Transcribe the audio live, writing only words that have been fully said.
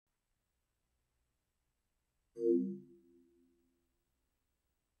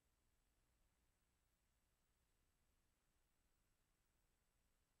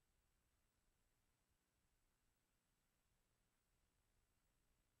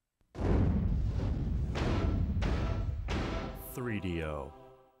3DO.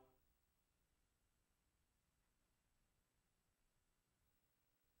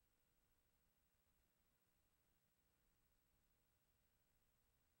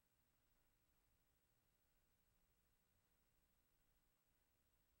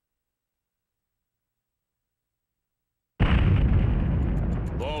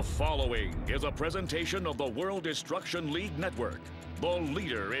 The following is a presentation of the World Destruction League Network, the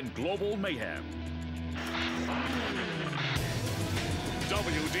leader in global mayhem.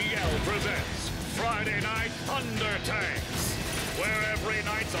 WDL presents Friday Night Thunder Tanks, where every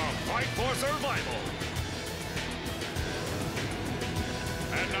night's a fight for survival.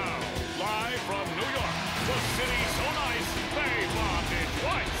 And now, live from New York, the city so nice, they bombed it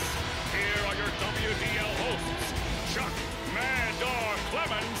twice. Here are your WDL hosts, Chuck Mad Dog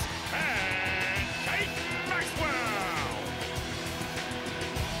Clemens and Kate Maxwell.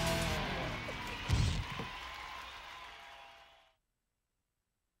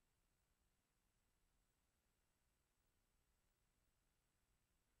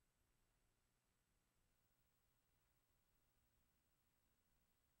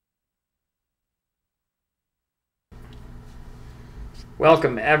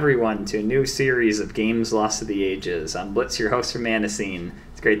 Welcome everyone to a new series of Games Lost to the Ages. I'm Blitz, your host from MaddnessScene.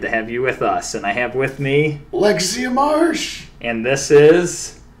 It's great to have you with us, and I have with me Legacy of Marsh, and this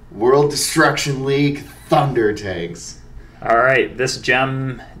is World Destruction League Thunder Tanks. Alright, this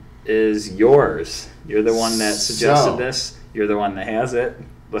gem is yours. You're the one that suggested this. You're the one that has it.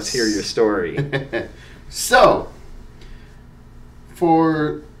 Let's hear your story. So,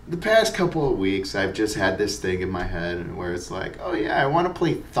 for the past couple of weeks, I've just had this thing in my head where it's like, oh yeah, I want to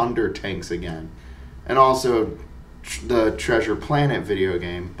play Thunder Tanks again. And also the Treasure Planet video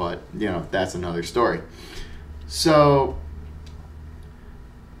game, but, you know, that's another story. So,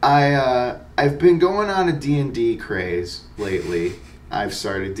 I've been going on a D&D craze lately. I've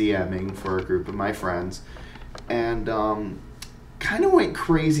started DMing for a group of my friends, and kind of went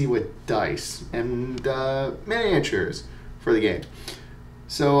crazy with dice and miniatures for the game.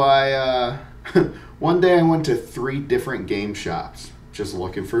 So one day I went to 3 different game shops, just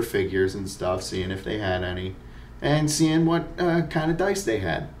looking for figures and stuff, seeing if they had any, and seeing what kind of dice they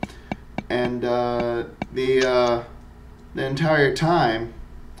had. And the entire time,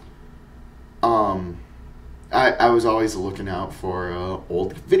 I was always looking out for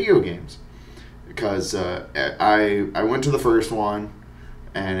old video games, because I went to the first one,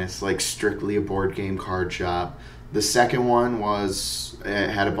 and it's like strictly a board game card shop. The second one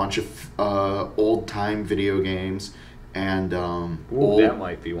had a bunch of old time video games and that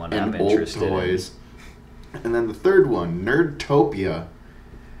might be one I'm interested in. And then the third one, Nerdtopia,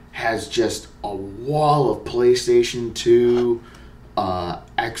 has just a wall of PlayStation 2,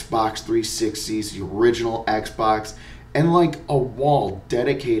 Xbox 360s, the original Xbox, and like a wall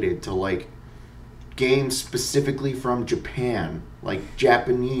dedicated to like games specifically from Japan, like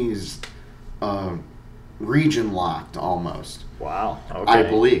Japanese region locked almost. Wow. Okay. I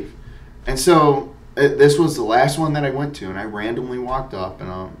believe. And so this was the last one that I went to, and I randomly walked up, and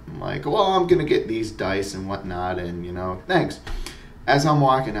I'm like, well, I'm going to get these dice and whatnot, and, you know, thanks. As I'm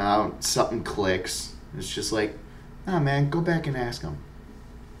walking out, something clicks. It's just like, oh, man, go back and ask him.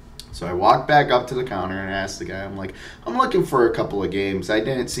 So I walked back up to the counter and asked the guy, I'm like, I'm looking for a couple of games. I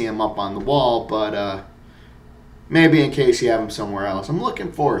didn't see them up on the wall, but maybe in case you have them somewhere else. I'm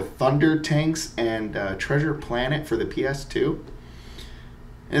looking for Thunder Tanks and Treasure Planet for the PS2.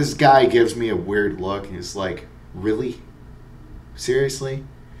 And this guy gives me a weird look. He's like, really? Seriously?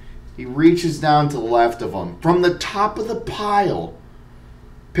 He reaches down to the left of him, from the top of the pile,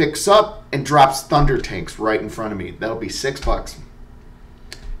 picks up and drops Thunder Tanks right in front of me. That'll be $6.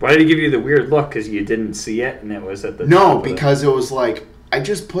 Why did he give you the weird look? Because you didn't see it and it was at the top? No, because it was like, I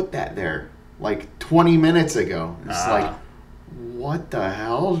just put that there like 20 minutes ago. It's like, what the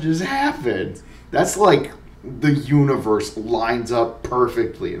hell just happened? That's like the universe lines up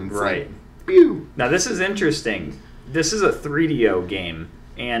perfectly. And it's right. Like, pew. Now this is interesting. This is a 3DO game,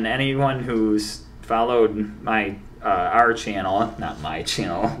 and anyone who's followed my our channel, not my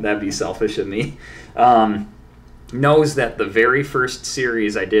channel, that'd be selfish of me, knows that the very first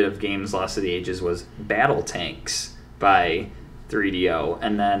series I did of Games Lost to the Ages was Battle Tanks by 3DO,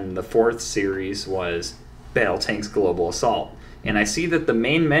 and then the 4th series was Battle Tanks Global Assault. And I see that the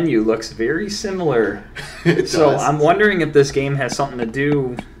main menu looks very similar. So I'm wondering if this game has something to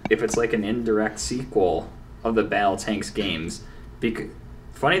do, if it's like an indirect sequel of the Battle Tanks games.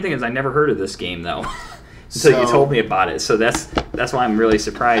 Funny thing is, I never heard of this game though, until you told me about it. So that's why I'm really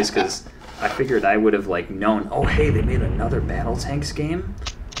surprised, because I figured I would have like known. Oh, hey, they made another Battle Tanks game.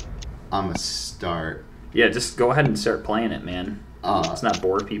 I'm a start. Yeah, just go ahead and start playing it, man. Let's not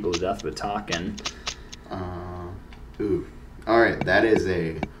bore people to death with talking. Ooh. Alright, that is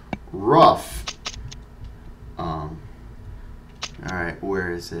a rough. Alright,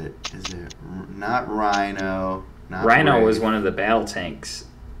 where is it? Is it not Rhino? Not Rhino Brave. was one of the battle tanks,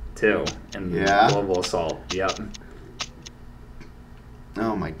 too, in Global Assault. Yep.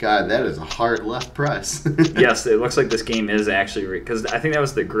 Oh my god, that is a hard left press. Yes, it looks like this game is actually... Because I think that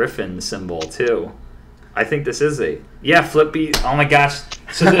was the Griffin symbol, too. I think this is a... Yeah, Flippy... Oh my gosh.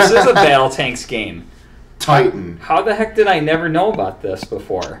 So this is a battle tanks game. Titan. How the heck did I never know about this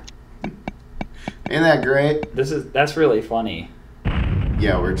before? Ain't that great? That's really funny.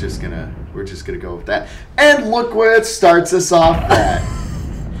 Yeah, we're just gonna go with that. And look where it starts us off at.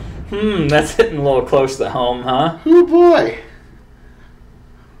 That's hitting a little close to home, huh? Oh boy.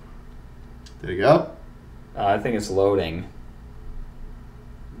 There you go. I think it's loading.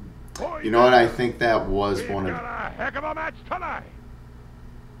 You know what? I think that was one of... Got a heck of a match tonight.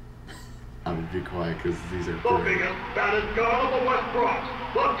 I'm gonna be quiet because these are The great. biggest, baddest gun of the West Bronx,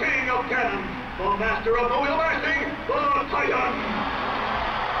 the king of cannons, the master of mobile blasting, the Titan.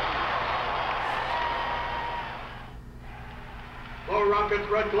 The rocket's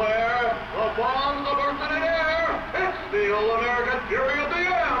red glare, the bombs are bursting in air. It's the all-American fury of the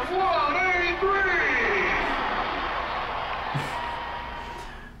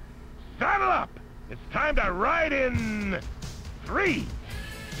M183. Saddle up. It's time to ride in 3,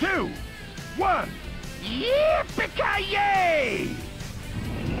 2, 1. Yippee-ki-yay!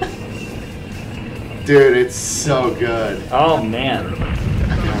 Dude, it's so good. Oh, man.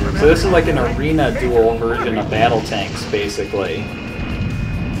 So this is like an arena duel version of battle tanks, basically.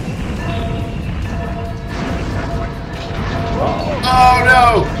 Oh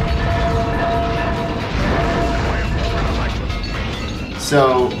no!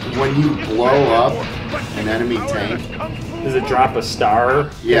 So when you blow up an enemy tank, Does it drop a star?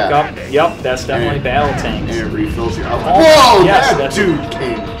 Yeah. Pickup? Yep, that's definitely battle tanks. and it refills your health. Oh, Whoa! yes, that that's- dude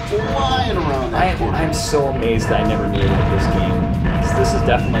came flying around that corner. I'm so amazed that I never knew about this game. This is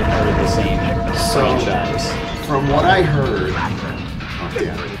definitely part of the same franchise. From what I heard... Oh,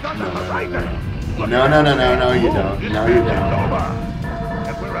 damn it. No, you don't. No, you don't.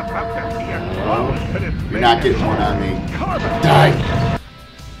 No, you're not getting one on me. Die!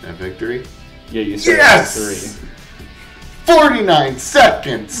 That victory? Yeah, you said Yes! 49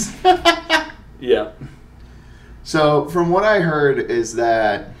 seconds! Yeah. So, from what I heard is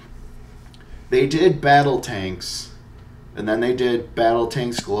that they did Battle Tanks, and then they did Battle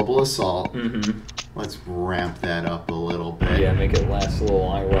Tanks Global Assault. Mm-hmm. Let's ramp that up a little bit. Yeah, make it last a little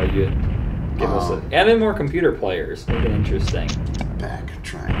longer while you give us add in more computer players. Make it interesting. Back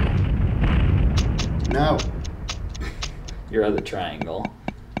triangle. No. Your other triangle.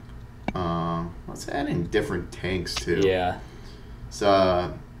 Let's add in different tanks too. Yeah.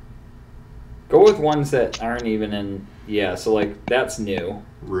 So Go with ones that aren't even in... Yeah, so like, that's new.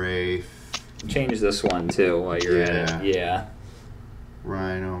 Wraith. Change this one too while you're at it. Yeah.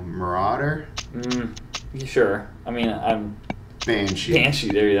 Rhino. Marauder. Sure. I mean, I'm... Banshee. Banshee,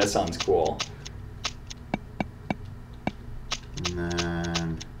 there, that sounds cool. And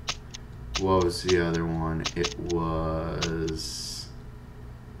then, what was the other one? It was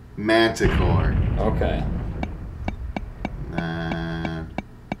Manticore. Okay. And then,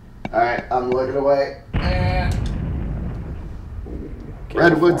 alright, I'm looking away.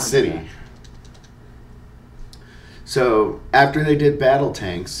 Redwood City. So, after they did Battle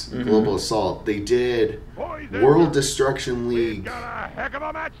Tanks, Global Assault, they did World Destruction League Got a heck of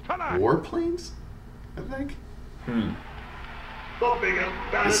a match tonight. Warplanes, I think. The biggest,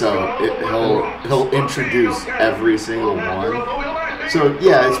 baddest So gun of the West Bronx, he'll the king introduce of cannons, every single the master one. of mobile blasting, So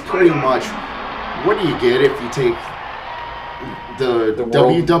yeah, it's the pretty Titan. much what do you get if you take the World-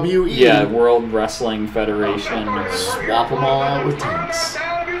 WWE? Yeah, World Wrestling Federation. Swap them all out with tanks.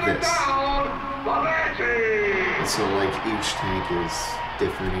 This. And so like each tank is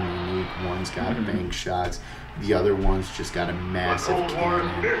different and unique. One's got bank shots. The other one's just got a massive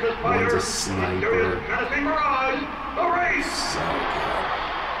cannon. One's a sniper. So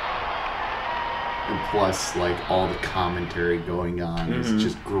good. And plus, like, all the commentary going on is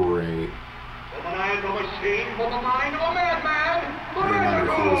just great. I don't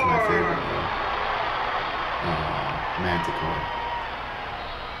remember who was my favorite, though. Manticore.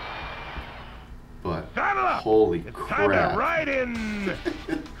 But, Saddle up. holy It's time to crap. ride in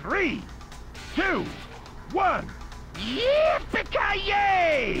 3, 2, 1.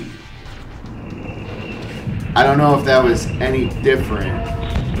 Yippee-ki-yay! I don't know if that was any different.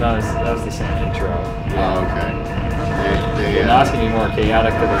 That was the same intro. Oh, okay. Yeah, now it's gonna be more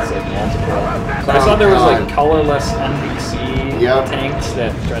chaotic because it's like multiple. So I saw there was like colorless NPC tanks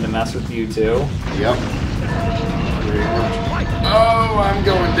that try to mess with you too. Yep. Pretty much. Oh, I'm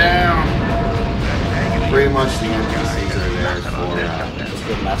going down. Pretty much the NPCs are there for just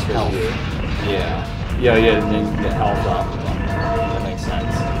to mess with health. you. Yeah. Yeah, and then get health off of them. That makes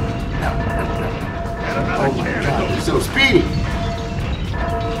sense. Oh my god, they're so speedy!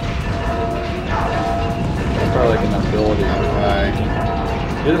 It's probably like an ability.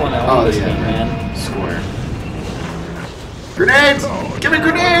 You're the one that owns this game, man. Square. Grenades! Give me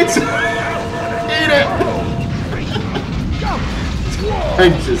grenades! Eat it! I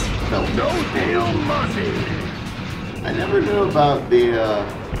just felt I never knew about the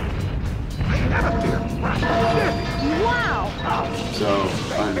Wow! so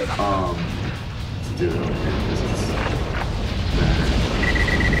let's do it over here. This is better.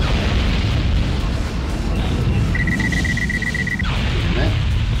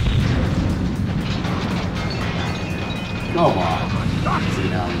 Come on. See,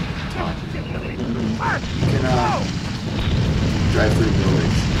 now I'm talking. You can drive through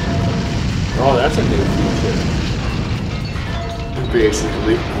buildings. Oh, that's a new feature.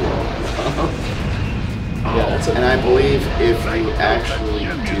 Basically. Yeah, that's a and I believe if you actually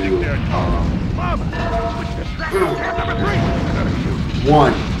do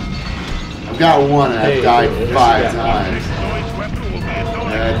one. I've got one and I've died 5 times.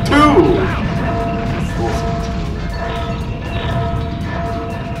 2!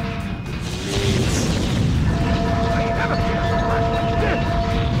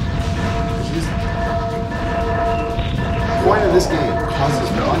 The point of this game causes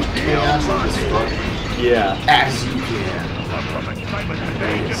as much chaos and destruction as you can.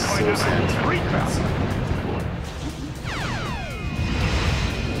 It's so satisfying.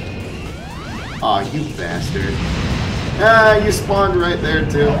 Aw, you bastard. Ah, you spawned right there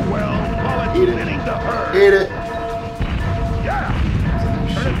too. Eat it. Eat it.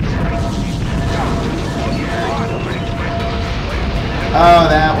 Oh,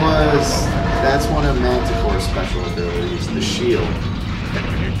 that's one of Manticore's special abilities, the shield.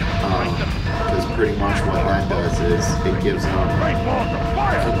 Because pretty much what that does is it gives them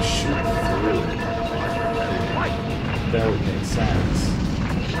can shoot through it. That would make sense.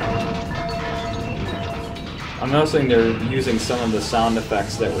 I'm noticing they're using some of the sound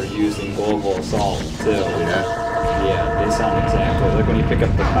effects that were used in Global Assault too. Yeah, they sound exactly like when you pick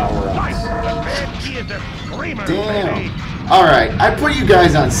up the power-ups. Damn. Alright, I put you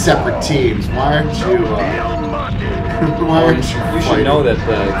guys on separate teams. Why aren't you, why aren't you You should know that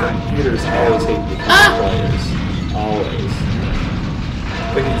the computers always hate the players. Always.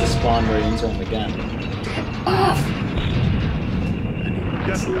 But you just spawn right into them again.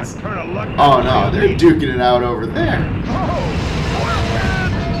 Oh no, they're duking it out over there.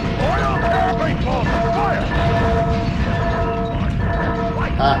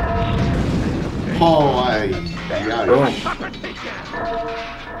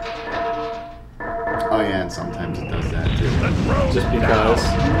 Oh yeah, and sometimes it does that too. Just because.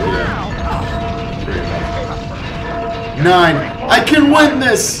 Yeah. 9. I can win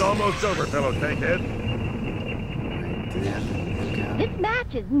this! It's almost over, fellow tankhead. This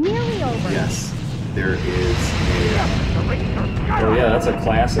match is nearly over. Yes, there is a... Oh yeah, that's a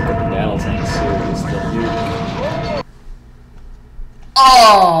classic of the Battle Tank series.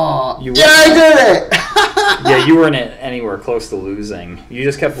 Oh! You Yeah, I did it! Yeah, you weren't anywhere close to losing. You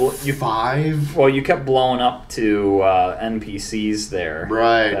just kept... 5? Well, you kept blowing up to NPCs there.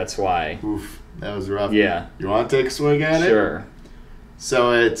 Right. That's why. Oof, that was rough. Yeah. You want to take a swing at it? Sure.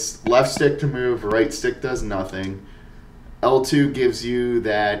 So it's left stick to move, right stick does nothing. L2 gives you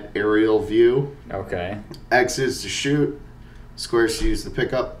that aerial view. Okay. X is to shoot. Square is to use the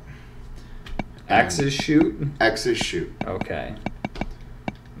pickup. X is shoot? X is shoot. Okay.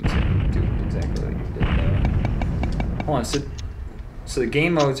 Do exactly what you did there. Hold on, so the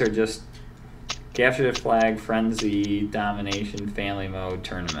game modes are just capture the flag, frenzy, domination, family mode,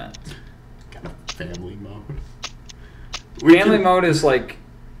 tournament. Kind of family mode. Family mode is like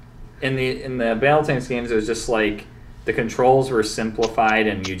in the Battle Tanks games. It was just like the controls were simplified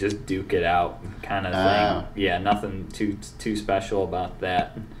and you just duke it out kind of thing. Yeah, nothing too special about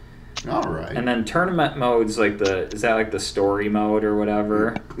that. All right. And then tournament modes like is that like the story mode or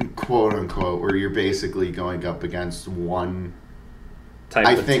whatever? Quote unquote, where you're basically going up against one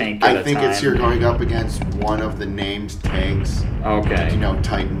type of tank at a time. it's you're going up against one of the named tanks. Okay. You know,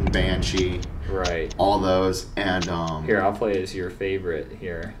 Titan, Banshee. Right. All those and here, I'll play as your favorite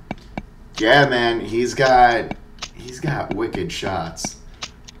here. Yeah, man, he's got wicked shots.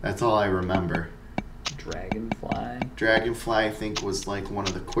 That's all I remember. Dragonfly. Dragonfly, I think, was like one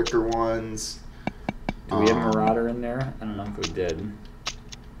of the quicker ones. Do we have Marauder in there? I don't know if we did.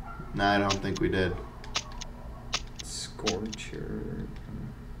 No, I don't think we did. Scorcher.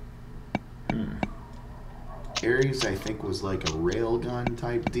 Ares, I think, was like a railgun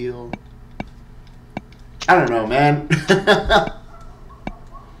type deal. I don't know, man.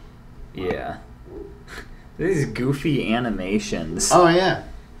 Yeah. These goofy animations. Oh, yeah.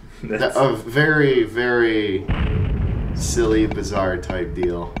 That's, A very, very silly, bizarre type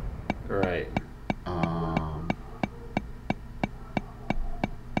deal. right.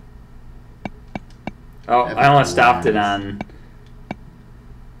 Oh, I almost stopped it on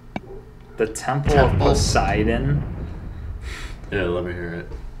the Temple of Poseidon. Yeah, let me hear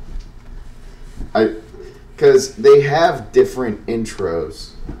it. Because they have different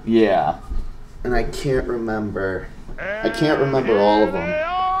intros, Yeah. and I can't remember. I can't remember all of them.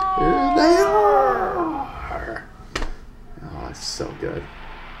 Here they are. Oh, it's so good.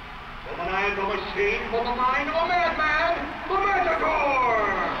 From an eye of a machine, from the mind of a madman, the Manticore!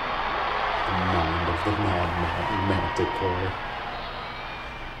 The mind of the madman, Manticore.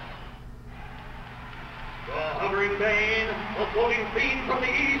 The hovering bane, the floating fiend from the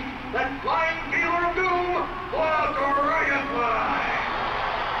east, that flying dealer of doom, the Dragonfly!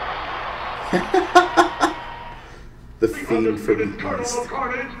 The fiend from undisputed the carnival east. of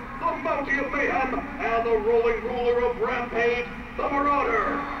carnage, the bounty of mayhem, and the rolling ruler of rampage, the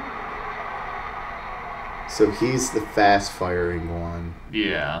Marauder! So he's the fast-firing one.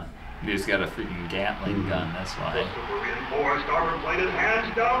 Yeah. He's got a freaking Gatling gun, that's The why. super reinforced, armor-plated,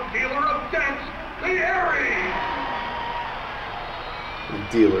 hands-down dealer of death, the Ares!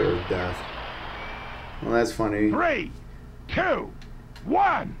 The dealer of death. Well, that's funny. 3, 2,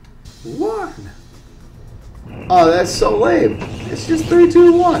 1. One. Oh, that's so lame. It's just 3,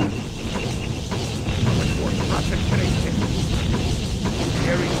 2, 1.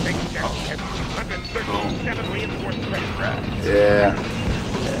 Yeah.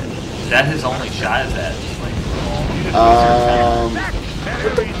 That his only shot is that.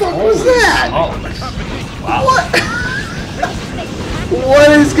 What the fuck was that? Oh, wow. What?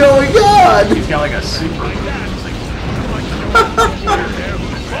 What is going on? He's got like a super.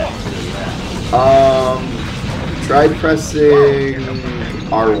 Try pressing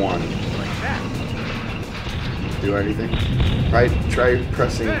R1. Do anything? Try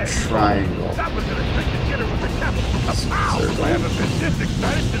pressing triangle. Circle.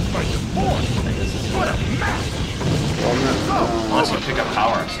 Unless you pick up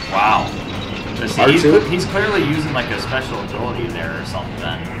powers. Wow. He's clearly using like a special ability there or something.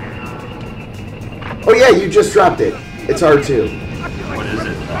 Oh yeah, you just dropped it. It's R2. What is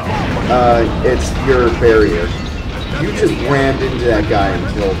it though? It's your barrier. You just rammed into that guy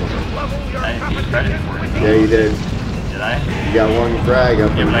and killed him. I didn't get credit for it. Yeah, you did. Did I? You got one frag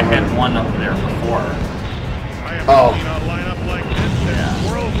up Yeah, in but I front. had one up there before. Oh. Yeah.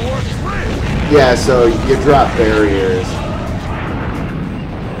 Yeah, so you drop barriers.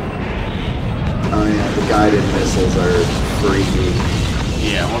 Oh yeah, the guided missiles are freaky.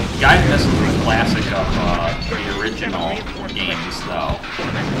 Yeah, well, guided missiles are the classic of the original games, though.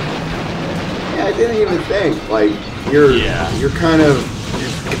 Yeah, I didn't even think. Like you're kind of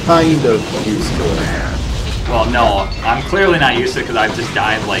used to it. Well, no, I'm clearly not used to it because I've just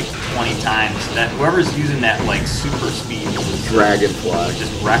died like 20 times. That whoever's using that like super speed is Dragonfly.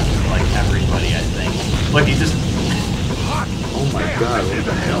 just wrecking like everybody. I think. Look, he just Oh my god, what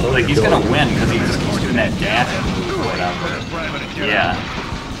the hell? like he's gonna win because he just keeps doing that dash move or whatever. Yeah,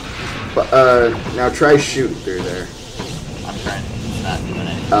 But now try shooting through there. I'm trying. It's not doing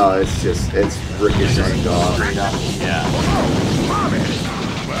it. Oh, it's ricocheting off. Straight up. Yeah.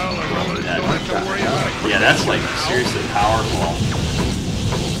 Yeah, that's like seriously powerful.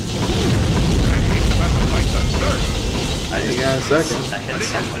 You got a second. I hit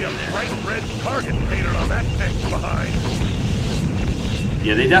somebody there.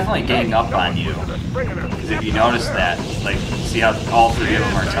 Yeah, they definitely gang up on you. Because if you notice that, like, see how all three of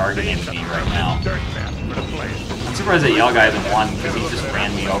them are targeting me right now. I'm surprised that Yell guy hasn't won because he just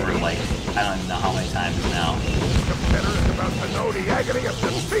ran me over like, I don't even know how many times now.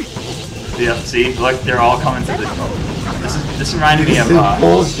 Yep, see, look, they're all coming to the. This reminded me of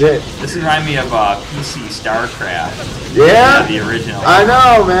bullshit. This reminded me of PC StarCraft. Yeah, the original. I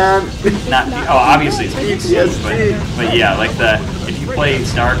know, man. Not obviously it's PC, PTSD. but yeah, like if you played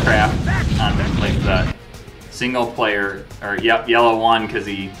StarCraft on like the single player or Yellow won because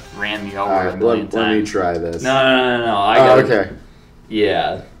he ran me over a million times. Let me try this. No. I gotta, okay.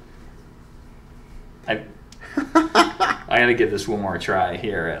 Yeah. I gotta give this one more try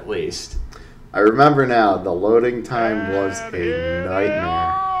here at least. I remember now, the loading time was a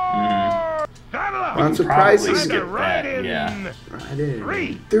nightmare. I'm surprised Probably he's skip right that. Yeah. in.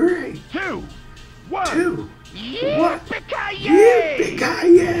 3, 3, 2, 1. 2, 1. Yippee-ki-yay!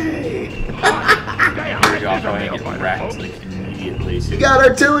 Yippee-ki-yay! Here we go. I'm going to get wrecked like immediately. You got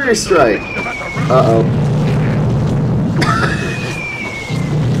artillery strike. Uh-oh.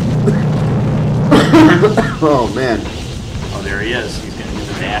 Oh, man. Oh, there he is. He's going to do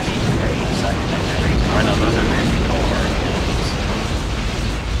the dash in a second, I think. Oh, no, those are very control enemies.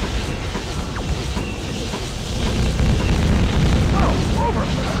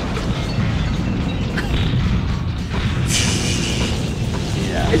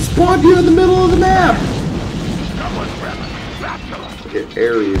 Yeah. It spawned you in the middle of the map. Look at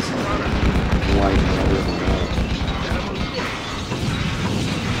Ares. Lighting everyone up.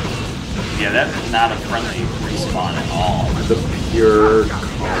 Yeah, that's not a friendly respawn at all. The pure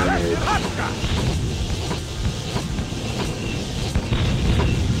carnage.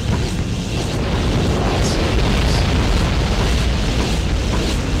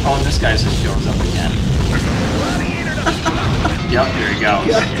 Oh, and this guy just shows up again. Yep, there he goes.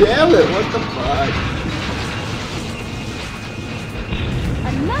 God damn it, what the fuck?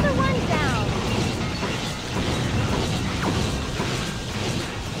 Another one down.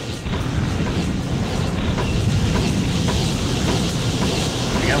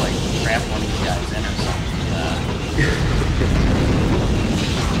 We gotta like trap one of these guys in or something.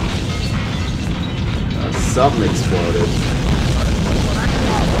 Something exploded.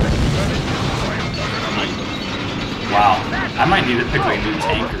 Wow, I might need to pick like a new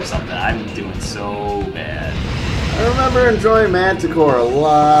tank or something. I'm doing so bad. I remember enjoying Manticore a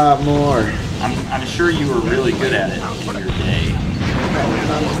lot more. I'm sure you were really good at it in your day.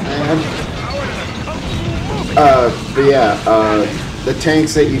 But yeah, the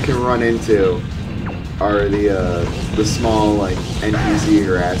tanks that you can run into are the small like NPC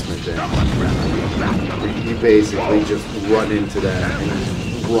harassment things. You basically just run into them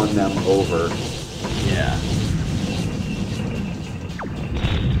and run them over. Yeah.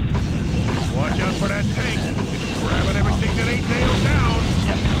 Watch out for that tank. It's grabbing everything that ain't nailed down.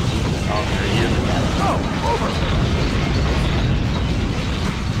 Yep. Oh, there he is. Oh, over.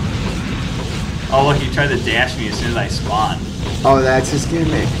 Oh, look, he tried to dash me as soon as I spawned. Oh, that's his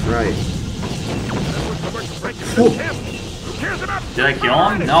gimmick, right? Did I kill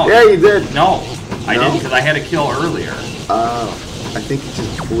him? No. Yeah, you did. No, I No? didn't because I had a kill earlier. Oh, I think he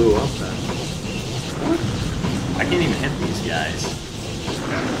just blew up then. I can't even hit these guys.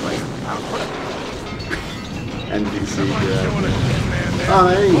 NPC grab. Oh,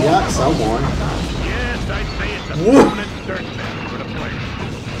 there you got someone. Yes, I'd say it's a Woo. permanent dirt bed for the player.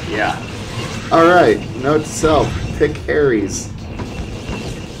 Yeah. Alright, note to self, pick Ares.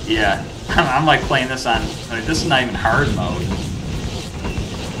 Yeah. I'm like playing this on, I mean, this is not even hard mode.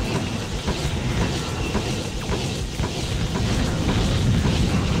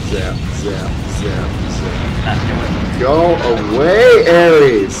 Zap, zap, zap, zap. Not doing it. Go away,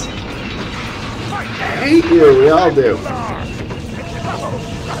 Ares! I hate you, we all do.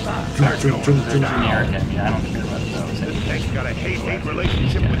 They're generic, I mean, I don't care about those. This tank's got a hate-hate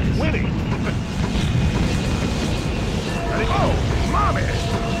relationship with winning. Oh, mommy! I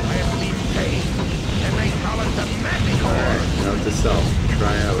have been paid, and they call it the Manticore. Note to self,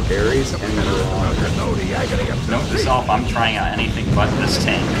 try out Ares and then Note to self, I'm trying out anything but this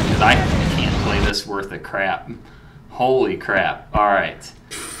tank, because I can't play this worth of crap. Holy crap. Alright.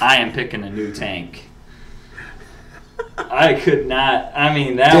 I am picking a new tank. I could not, I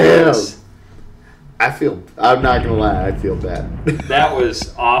mean, that was... I'm not gonna lie, I feel bad. That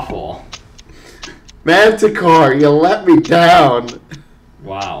was awful. Manticore, you let me down.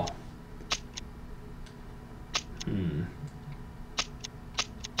 Wow. Maybe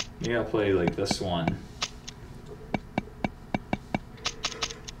I'll play like this one.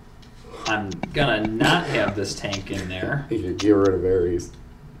 I'm gonna not have this tank in there You should get rid of Ares.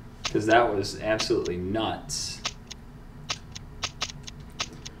 because that was absolutely nuts.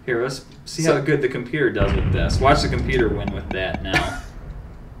 Here, let's see how good the computer does with this. Watch the computer win with that now.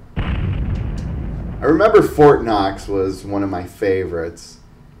 I remember Fort Knox was one of my favorites.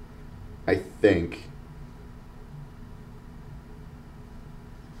 I think.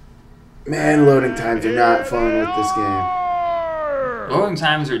 Man, loading times are not fun with this game. Loading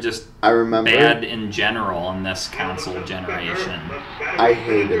times are just I remember. bad in general in this console generation. I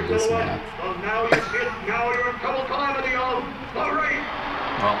hated this map. Now you're in total calamity of the race.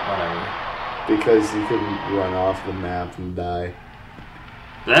 Well, whatever. Because you couldn't run off the map and die.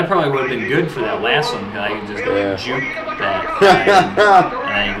 But that probably would have been good for that last one because I could just Yeah. juke that guy and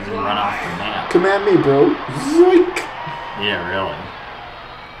then you could just run off the map. Come at me, bro. Zoink. Yeah, really.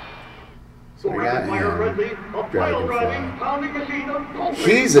 So we got him. Dragonfly. He's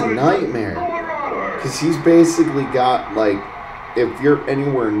He's a nightmare. Because he's basically got, like, if you're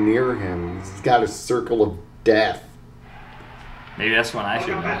anywhere near him, he's got a circle of death. Maybe that's when I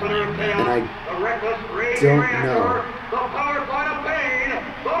should have been named that. And I don't know. The power plant of pain,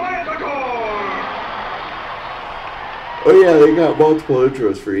 the Manticore! Oh yeah, they got multiple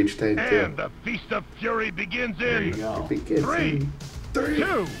intros for each tank too. And the Feast of Fury begins There you in go. Begins 3, in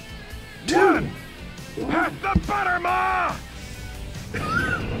 2, 1. Pass the butter, Ma!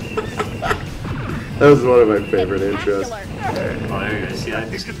 That was one of my favorite intros. Spectacular. Oh, there you go. See, I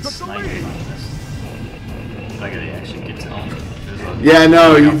just get sniped on this. I gotta actually get to him. Yeah,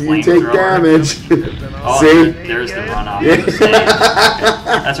 no, like a you take flamethrower. damage. Oh, See? there's the runoff. Yeah. of the stage. Okay.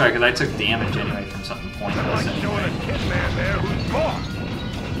 That's right, because I took damage anyway from something pointless. Like showing a Anyway. kid man there who's boss.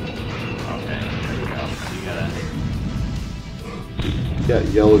 Okay, there you go. So you gotta. You got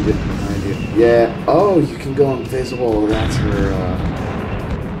yellow getting behind you. Yeah. Oh, you can go invisible. That's her.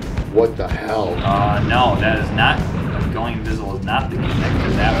 What the hell? No, that is not. Going invisible is not the gimmick,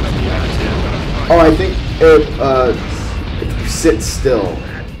 because that was the other two. Oh, I think if you sit still.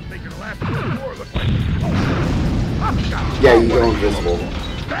 Yeah, you go invisible.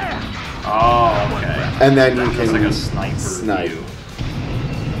 Oh, okay. And then you It's can like a sniper snipe. view.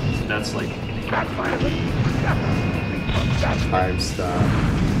 So that's like Time stop.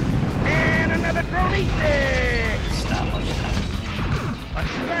 And another drone it's not much time. A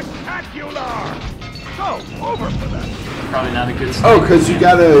spectacular! So, over for that. Probably not a good Oh, sniper. because you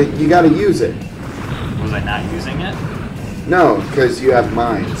gotta use it. Was I not using it? No, because you have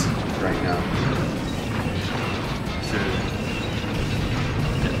mines right now.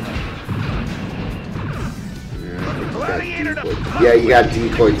 Yeah, you got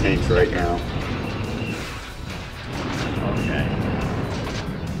decoy tanks right now. Okay.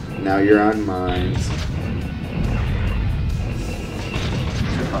 Now you're on mines.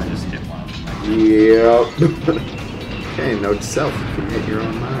 Should probably just hit one of them. Yep. Okay, note to self, you can hit your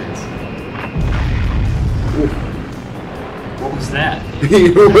own mines. What was that?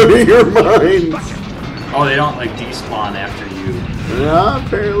 What are your mines? Oh, they don't like despawn after you. No,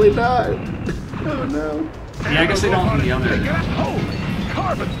 apparently not. Oh no. Yeah, I guess they don't in the other. Oh,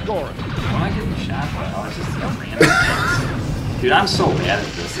 carbon scoring. Why am I getting shot by? Oh, it's just random things. Dude, I'm so bad at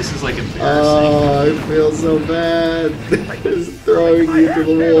this. This is like embarrassing. Oh, I feel so bad. Just throwing you to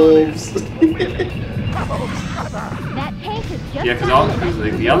the wolves. That tank is just Yeah, because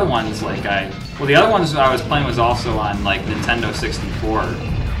like, the other ones, like the other ones I was playing was also on like Nintendo 64.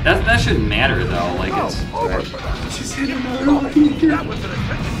 That shouldn't matter though. Like it's, Over for that. She's hitting another one here. That was an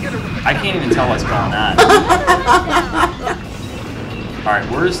attention getter with the I can't even tell what's going on. All right,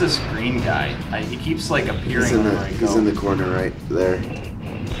 where's this green guy? He keeps like appearing whenever I go. He's in the corner right there.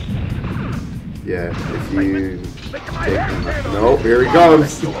 Yeah, if you take him out. Nope, here he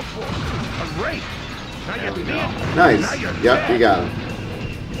comes. A race. Now There you we see go. it. Nice. Now you're Yep, you got him.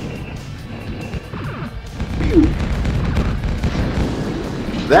 Phew.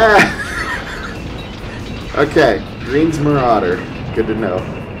 That. Okay, green's Marauder. Good to know.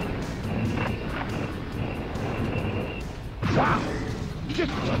 Wow. This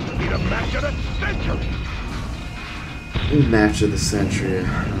must be the match of the century. Match of the century.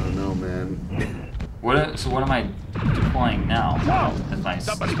 I don't know, man. So what am I deploying now? As my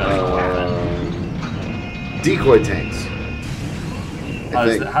special weapon. Decoy tanks. How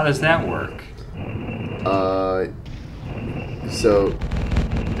does that work? So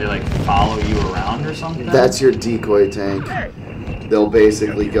They like follow you around or something? that's your decoy tank. They'll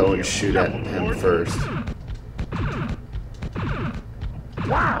basically go and shoot at him first.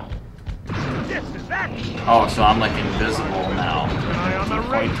 Wow. This is action. Oh, so I'm like invisible now. Eye on the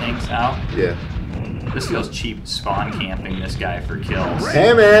Decoy race. tanks out. Yeah. This feels cheap spawn camping this guy for kills.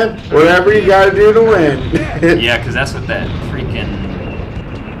 Hey man, whatever you gotta do to win. Yeah, because that's what that freaking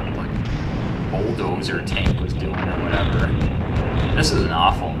like, bulldozer tank was doing or whatever. This is an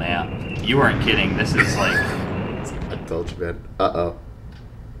awful map. You weren't kidding. This is like... I told you, man. Uh-oh.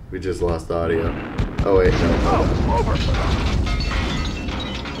 We just lost audio. Oh, wait, no. Oh, over for that.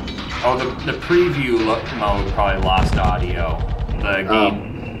 Oh, the preview mode probably lost audio. The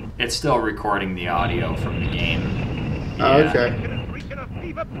game, it's still recording the audio from the game. Oh, Yeah. okay.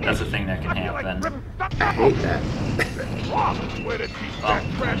 That's a thing that can happen. I hate that. Where did he Oh, that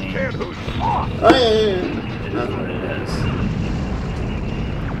trash I mean- can who's off? Oh, yeah. It is what it is.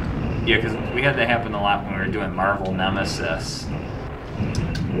 Yeah, because we had that happen a lot when we were doing Marvel Nemesis.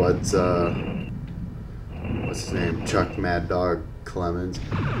 What's his name? Chuck Mad Dog Clemens.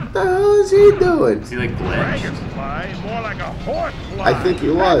 What the hell is he doing? Is he like glitched? Dragonfly, more like a horsefly. I think he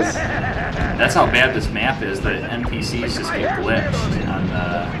was. That's how bad this map is. The NPCs just get glitched on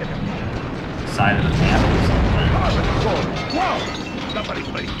the side of the map or something. Whoa! Somebody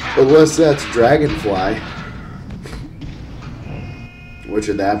please. Unless that's Dragonfly. Which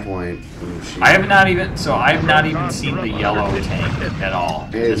at that point, I have not even seen the yellow tank at all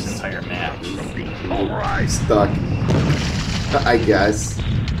in this It's- entire match. stuck. I guess.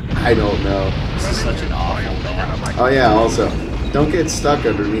 I don't know. This is such an awful map. Oh yeah. Also, don't get stuck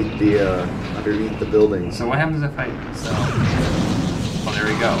underneath the buildings. So what happens if I? So, oh, there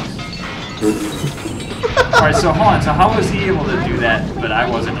he goes. All right. So hold on. So how was he able to do that, but I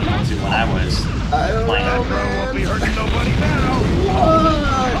wasn't able to when I was I don't playing? know, Won't be man. hurting nobody now.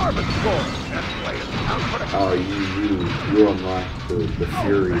 What? Carbon score. That's playing out for the Oh, you unlocked the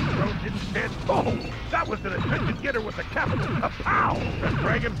fury. Oh, that was an attention getter with a capital. A pow! The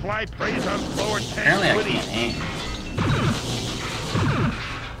dragonfly preys on slower tanks. Apparently I with can't aim.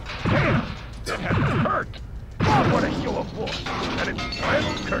 Damn! That had to hurt. Oh, what a show of force! And it's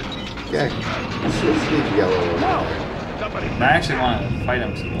final curtain. Yeah, you should leave yellow over there. Whoa! Somebody. I actually want to fight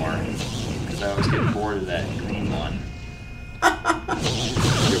him some more because I always get bored of that green one.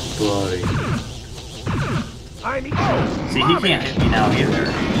 Your buddy. I need. Oh! See, he can't hit me now either.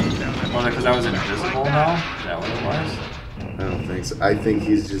 Was it because I was invisible now? Is that what it was? I don't think so. I think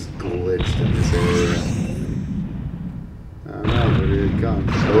he's just glitched in this area. I don't know, but here he comes.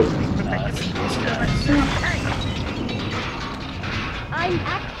 Oh, No, that's these guys. I'm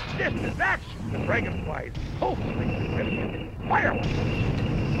at This is action. The dragonfly is hopefully significant. Fire!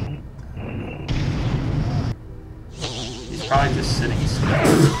 He's probably just sitting still.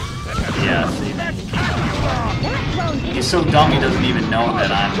 Yeah, see, that drone. he's so dumb he doesn't even know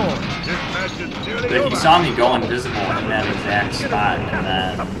that I'm. This match is nearly That he over. saw me go invisible in that exact spot, and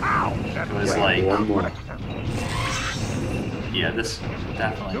then it was like, one more. yeah, this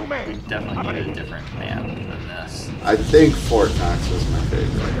definitely, we definitely need a different map than this. I think Fort Knox was my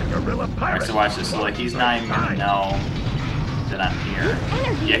favorite. Gorilla Alright, pirate. so watch this. So like, he's not even gonna know that I'm here.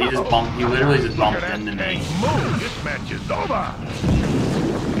 Yeah, he literally just bumped into me. Move! This match is over!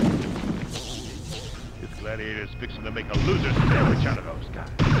 This gladiator's fixing to make a loser sandwich out of those guys.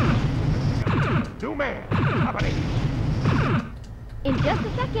 Two-man, top of it. In just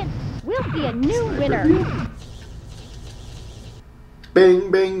a second, we'll see a new winner.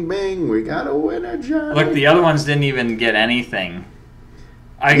 Bing, bing, bing. We got a winner, Johnny. Look, the other ones didn't even get anything.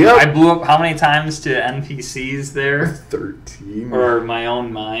 I Yep. blew up how many times to NPCs there? 13. Or my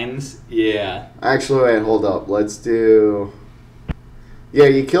own mines? Yeah. Actually, wait, hold up. Let's do... Yeah,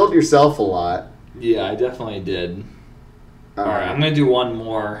 you killed yourself a lot. Yeah, I definitely did. Alright, I'm going to do one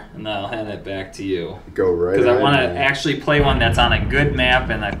more, and then I'll hand it back to you. Go right Because I ahead, want to man. actually play one that's on a good map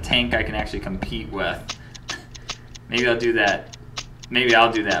and a tank I can actually compete with. Maybe I'll do that. Maybe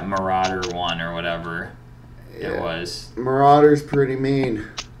I'll do that Marauder one or whatever it was. Marauder's pretty mean.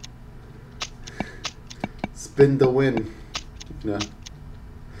 Spin the win. No.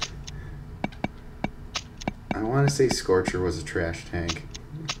 I want to say Scorcher was a trash tank.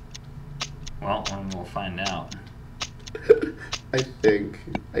 Well, we'll find out. I think.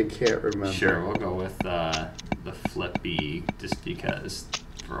 I can't remember. Sure, we'll go with the Flippy just because,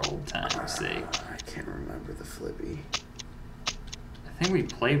 for old time's sake. I can't remember the Flippy. I think we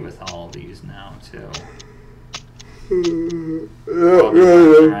played with all of these now, too.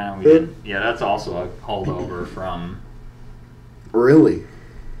 Yeah, that's also a holdover from... Really?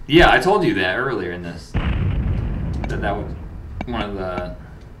 Yeah, I told you that earlier in this. That was one of the...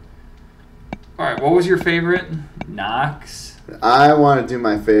 Alright, what was your favorite? Nox? I want to do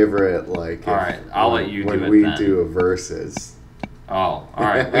my favorite, like... Alright, I'll let you do when it we then. do a versus. Oh,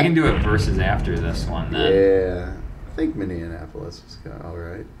 alright. We can do it versus after this one then. Yeah. I think Minneapolis was kind of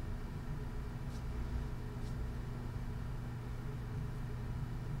alright.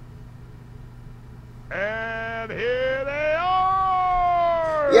 And here they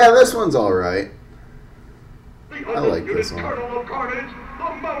are! Yeah, this one's alright. The I like undisputed this one. Colonel of Carnage, the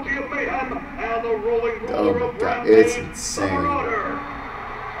Mountie of Mayhem, and the rolling Oh roller my of God, Rampage, it's insane. the Marauder.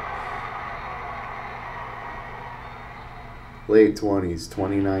 Late 20s,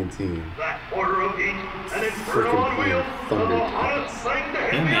 2019. That order of heat, an inferno Freaking on playing wheels, Thunder the hottest thing to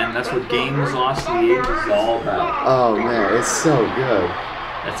hit Hey man, that's what the Games Lost to the Age is all about. Oh man, it's so good.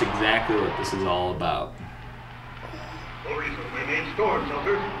 That's exactly what this is all about. The recently made storm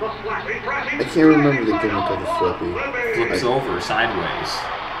shelters, the slashing, crashing, I can't remember the gimmick of the Flippy. Flips over sideways.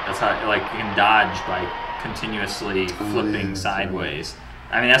 That's how, like, you can dodge by continuously flipping yeah, sideways.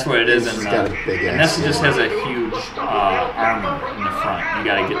 I mean, that's what it is. He's got a big and ass. this just has a huge armor in the front. You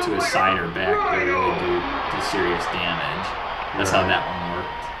got to get to his side or back to really do serious damage. That's how that one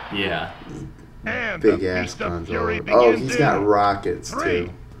worked. Yeah. And Big the ass Feast of guns. Fury Oh, begins he's in got rockets 3,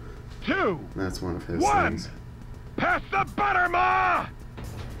 too. 2, That's one of his 1. things. Pass the butter, Ma!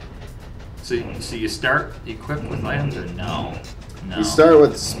 So you start equipped with items or no? No. You start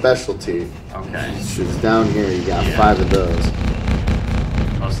with specialty. Okay. Shoots down here. You got Yeah. 5 of those.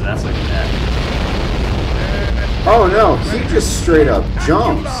 Oh, so that's like that. Oh no, he just straight up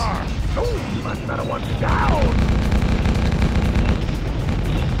jumps. Oh, another one down!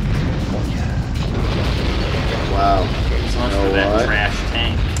 Wow. So much You for know that what? trash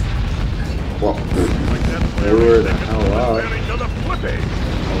tank. Well, Like that they were the hell up. Advantage of the flippy.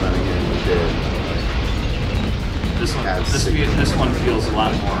 Well, then again, we did. This one, That's sick. this one feels a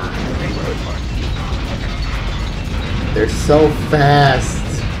lot more. They're so fast.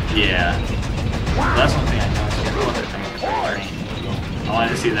 Yeah. Well, that's one thing I noticed. I think it's very train. I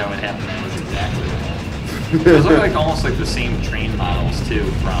wanted to see that would happen. That was exactly what happened. Those look like almost like the same train models too.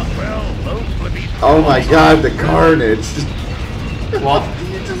 From Well, those flippies. Oh my god, the carnage. well,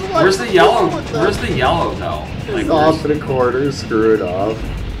 You just let where's the go yellow? with that. Where's the yellow though? Like It's off where's in a corner, screw it off.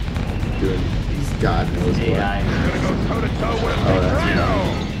 Doing God knows what. AI? Gonna go toe-to-toe with Oh, that's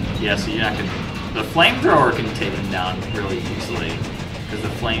Rhino. Yeah, so you're not gonna. The flamethrower can take him down really easily because the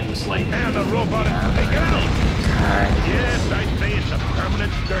flames like. And the robot is taken out. Yes, I say it's a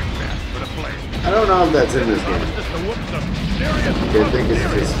permanent dirt bath for the flame. I don't know if that's in this game. Just to whoop some serious I think it's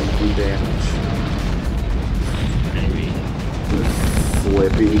just sneaky damage. Maybe.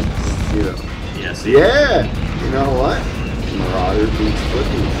 Flippy, you know. Yeah. See. Yeah! You know what? Marauder beats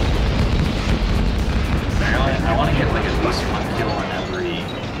Flippy. I want to get like at least one kill on every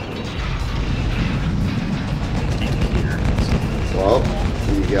tank here. Well,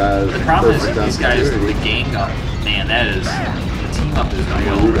 you got The problem is perfect that these guys, the opportunity. gang up, man, that is, the team up is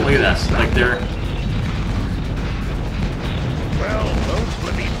real. Look at this, like they're, Well, those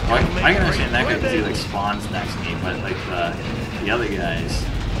flippies. like, I can understand that guy because he like spawns next to me, but like the other guys.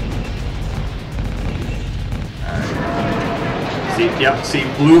 Alright. See, yep, see,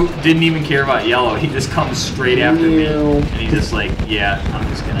 blue didn't even care about yellow, he just comes straight after me, and he just like, yeah, I'm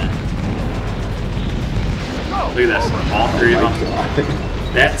just gonna, look at this, all three of Oh them. my god.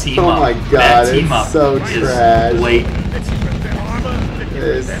 That team Oh up, my God, that team it's up so is trash. blatant. It's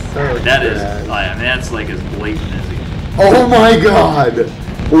so That is, trash. I mean, that's like as blatant as it gets. Oh my god!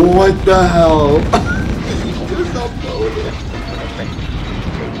 What the hell? He just uploaded.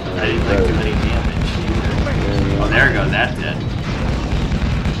 I didn't like too many damage either. Oh, there we go, that did.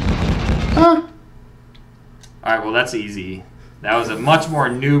 Huh? Alright, well, that's easy. That was a much more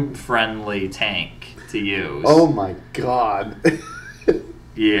noob-friendly tank to use. Oh my god.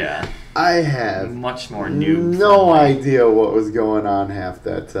 Yeah. I have Much more noob-friendly. no idea what was going on half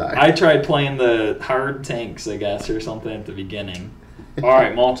that time. I tried playing the hard tanks, I guess, or something at the beginning.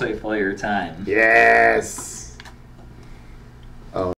 Alright, multiplayer time. Yes!